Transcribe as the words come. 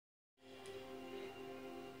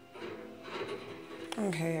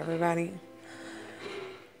Okay, everybody.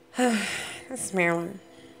 This is Marilyn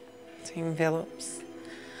Phillips.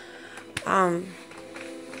 I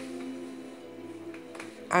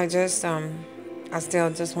still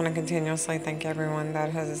just want to continuously thank everyone that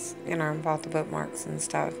has, bought the bookmarks and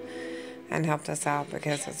stuff and helped us out,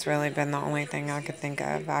 because it's really been the only thing I could think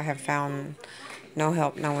of. I have found no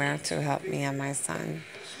help nowhere to help me and my son.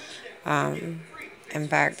 In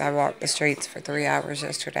fact, I walked the streets for 3 hours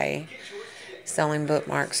yesterday selling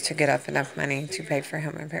bookmarks to get up enough money to pay for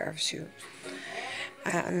him a pair of shoes.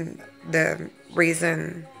 And the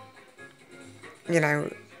reason,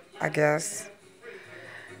 I guess,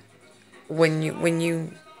 when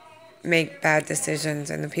you make bad decisions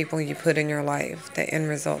and the people you put in your life, the end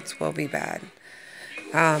results will be bad.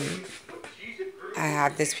 I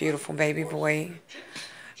have this beautiful baby boy,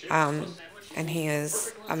 and he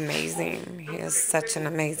is amazing. He is such an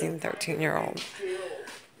amazing 13-year-old.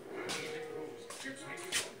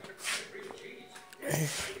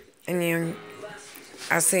 And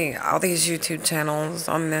I see all these YouTube channels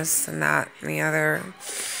on this and that and the other.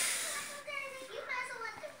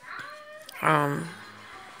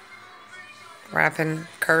 Rapping,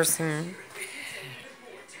 cursing.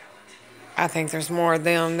 I think there's more of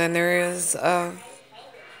them than there is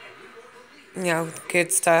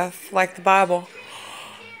good stuff like the Bible,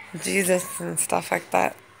 Jesus and stuff like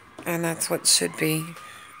that. And that's what should be.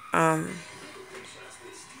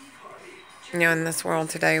 In this world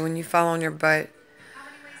today, when you fall on your butt,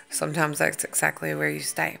 sometimes that's exactly where you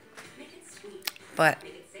stay. But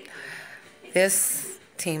this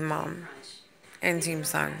Team Mom and Team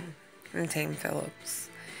Son and Team Phillips,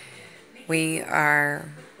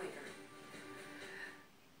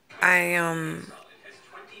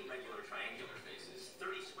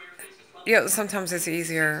 sometimes it's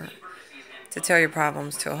easier to tell your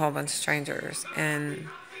problems to a whole bunch of strangers, and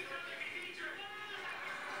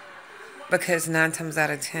because 9 times out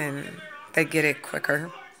of 10, they get it quicker.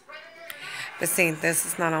 But see, this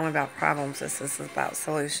is not only about problems, this is about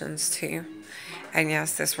solutions too. And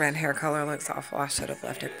yes, this red hair color looks awful. I should have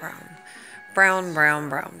left it brown. Brown, brown,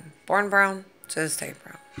 brown. Born brown, just stay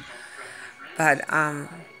brown. But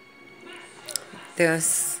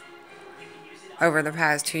this, over the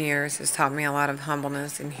past 2 years, has taught me a lot of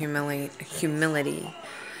humbleness and humility.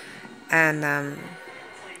 And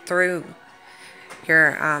through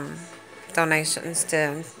your donations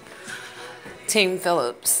to Team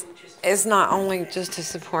Phillips, it's not only just to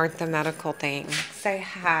support the medical thing. Say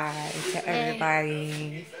hi to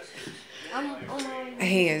everybody.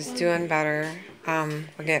 He is doing better.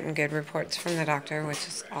 We're getting good reports from the doctor, which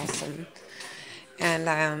is awesome.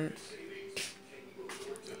 And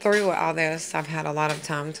through all this, I've had a lot of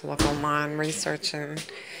time to look online, researching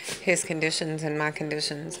his conditions and my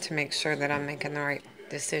conditions to make sure that I'm making the right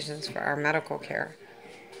decisions for our medical care.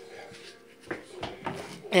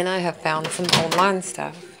 And I have found some online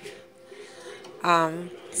stuff.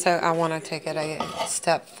 So I want to take it a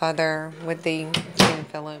step further with the Team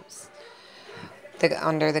Phillips,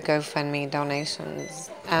 under the GoFundMe donations.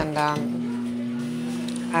 And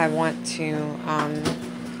I want to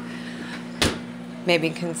maybe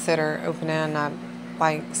consider opening up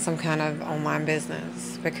like some kind of online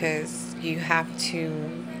business, because you have to,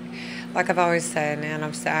 like I've always said, and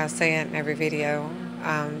I say it in every video,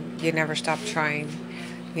 you never stop trying.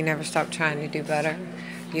 You never stop trying to do better.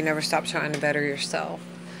 You never stop trying to better yourself.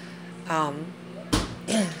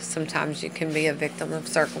 Sometimes you can be a victim of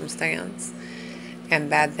circumstance and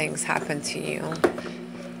bad things happen to you.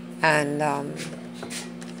 And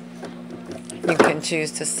you can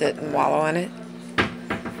choose to sit and wallow in it,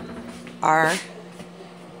 or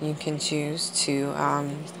you can choose to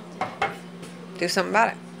do something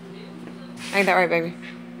about it. Ain't that right, baby?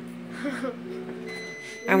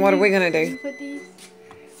 And what are we going to do? Put these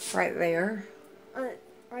right there.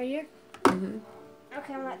 Right here? Mm-hmm.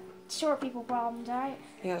 Okay, I'm like short people problems, alright?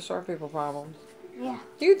 Yeah, short people problems. Yeah.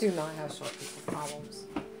 You do not have short people problems.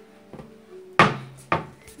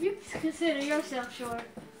 You consider yourself short.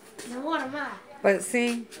 Then what am I? But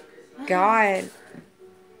see, God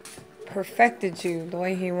perfected you the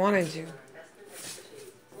way He wanted you.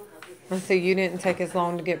 And so you didn't take as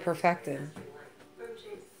long to get perfected.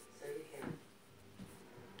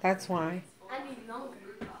 That's why. I need longer.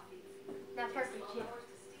 Not perfect yet.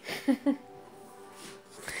 I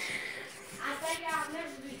think I'll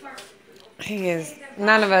never be perfect. He is.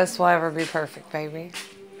 None of us will ever be perfect, baby.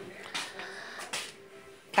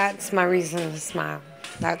 That's my reason to smile.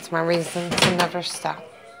 That's my reason to never stop.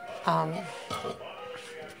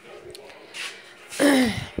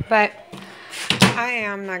 But I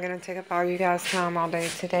am not going to take up all you guys' time all day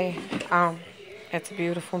today. It's a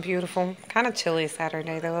beautiful, beautiful, kind of chilly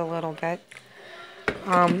Saturday though, a little bit.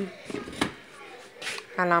 Um,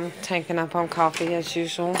 and I'm tanking up on coffee as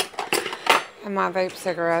usual, and my vape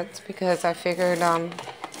cigarettes because I figured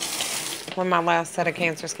when my last set of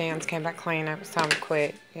cancer scans came back clean, it was time to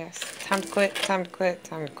quit. Yes, time to quit, time to quit,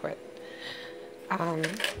 time to quit. Um,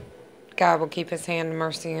 God will keep His hand of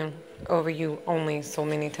mercy over you only so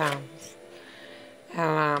many times,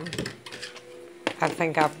 and I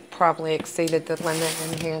think I've probably exceeded the limit,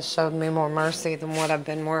 and He has showed me more mercy than what I've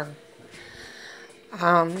been worth.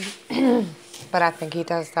 Um, but I think He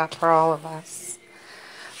does that for all of us.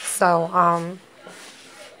 So,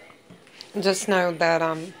 just know that,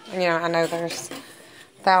 I know there's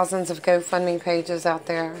thousands of GoFundMe pages out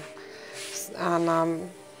there,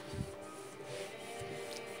 and,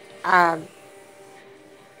 I,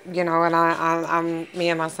 I'm, me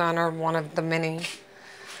and my son are one of the many.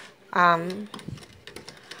 Um,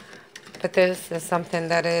 but this is something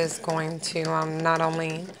that is going to, not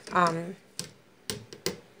only,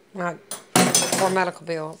 not for medical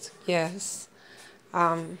bills, yes,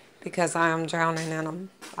 because I am drowning in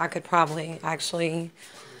them. I could probably actually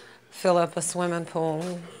fill up a swimming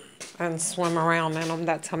pool and swim around in them.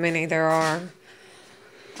 That's how many there are.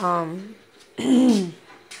 And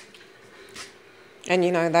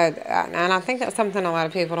and I think that's something a lot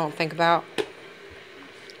of people don't think about.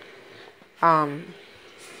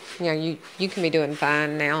 You can be doing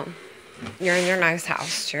fine now. You're in your nice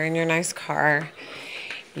house. You're in your nice car.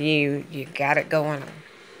 You got it going on.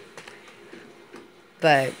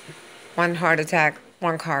 But one heart attack,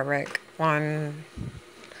 one car wreck, one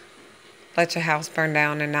let your house burn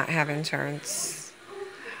down and not have insurance.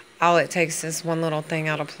 All it takes is one little thing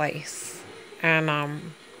out of place.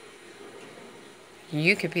 And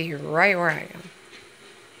you could be right where I am.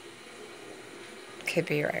 Could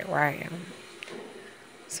be right where I am.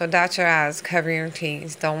 So dot your I's, cover your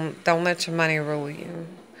T's. Don't let your money rule you.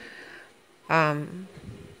 Love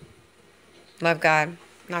God,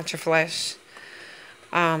 not your flesh.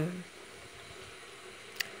 But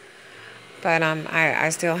I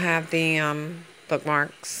still have the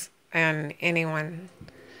bookmarks, and anyone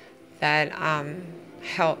that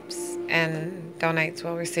helps and donates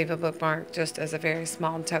will receive a bookmark just as a very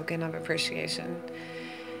small token of appreciation.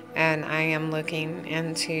 And I am looking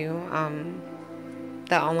into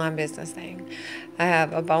the online business thing. I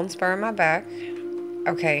have a bone spur in my back,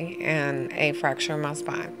 okay, and a fracture in my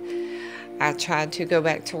spine. I tried to go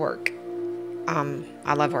back to work.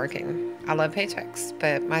 I love working. I love paychecks,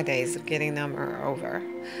 but my days of getting them are over.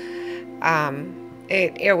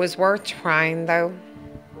 It was worth trying, though.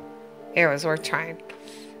 It was worth trying.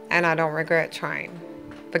 And I don't regret trying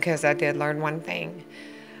because I did learn one thing.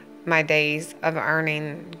 My days of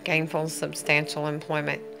earning gainful, substantial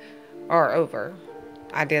employment are over.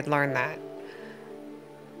 I did learn that.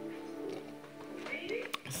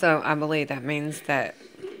 So I believe that means that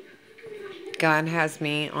God has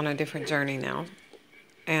me on a different journey now.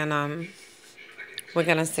 And we're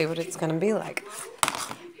going to see what it's going to be like.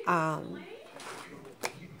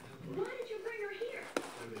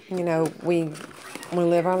 We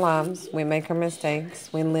live our lives. We make our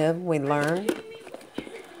mistakes. We live. We learn.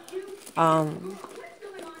 And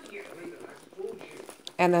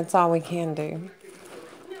that's all we can do.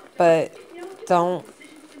 But don't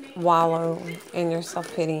wallow in your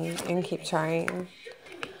self-pity and keep trying.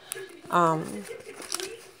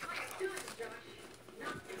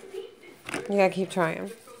 You gotta keep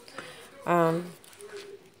trying. The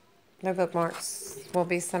bookmarks will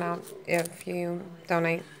be sent out if you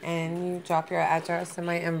donate and you drop your address in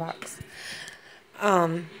my inbox.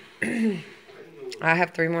 I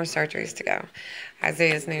have 3 more surgeries to go.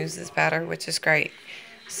 Isaiah's news is better, which is great.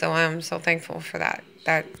 So I'm so thankful for that.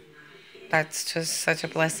 That's just such a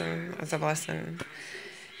blessing. It's a blessing.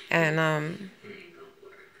 And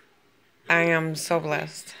I am so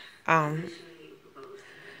blessed.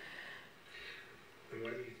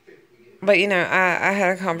 But I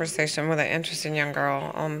had a conversation with an interesting young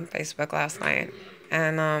girl on Facebook last night,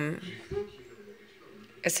 and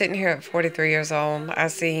sitting here at 43 years old, I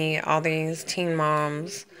see all these teen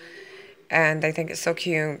moms, and they think it's so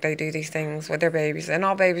cute. They do these things with their babies, and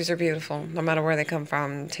all babies are beautiful, no matter where they come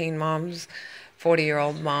from. Teen moms,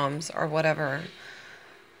 40-year-old moms, or whatever.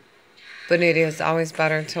 But it is always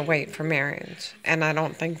better to wait for marriage, and I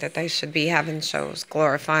don't think that they should be having shows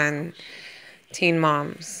glorifying teen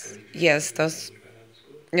moms. Yes, those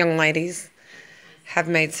young ladies have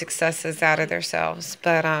made successes out of themselves,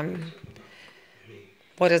 but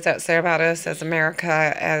what does that say about us as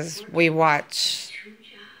America as we watch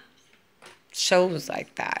shows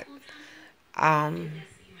like that?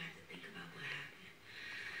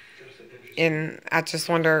 And I just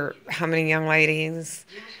wonder how many young ladies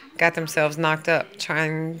got themselves knocked up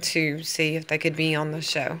trying to see if they could be on the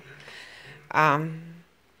show. Um,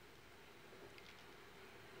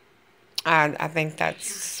 I think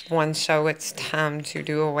that's one show it's time to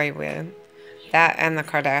do away with. That and the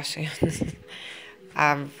Kardashians.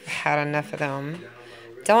 I've had enough of them.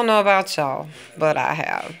 Don't know about y'all, but I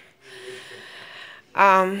have.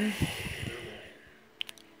 Um,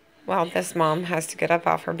 well, this mom has to get up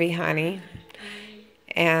off her behiney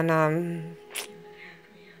and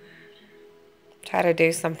try to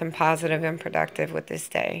do something positive and productive with this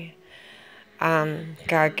day.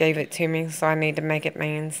 God gave it to me, so I need to make it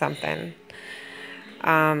mean something.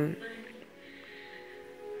 Um,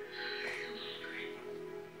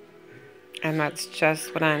 and that's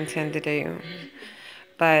just what I intend to do.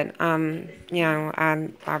 But, I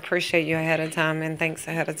appreciate you ahead of time and thanks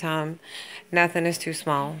ahead of time. Nothing is too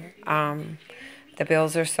small. The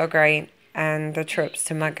bills are so great and the trips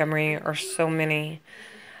to Montgomery are so many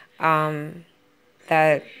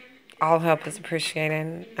that all help is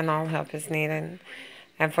appreciated and all help is needed.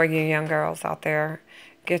 And for you young girls out there,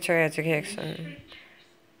 get your education.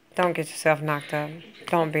 Don't get yourself knocked up.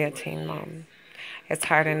 Don't be a teen mom. It's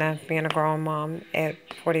hard enough being a grown mom at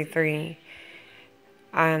 43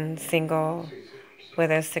 and single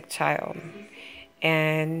with a sick child.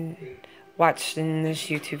 And watching this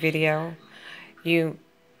YouTube video, you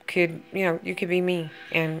you could be me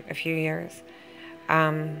in a few years.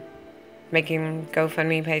 Making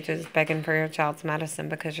GoFundMe pages begging for your child's medicine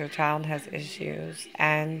because your child has issues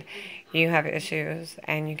and you have issues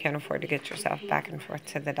and you can't afford to get yourself back and forth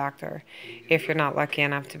to the doctor if you're not lucky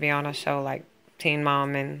enough to be on a show like Teen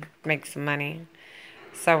Mom and make some money.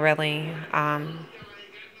 So really,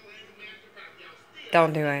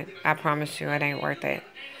 don't do it. I promise you it ain't worth it.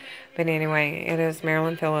 But anyway, it is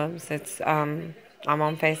Marilyn Phillips. I'm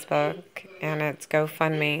on Facebook and it's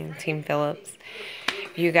GoFundMe Team Phillips.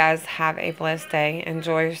 You guys have a blessed day.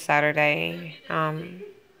 Enjoy your Saturday. And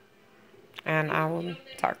I will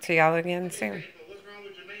talk to y'all again soon.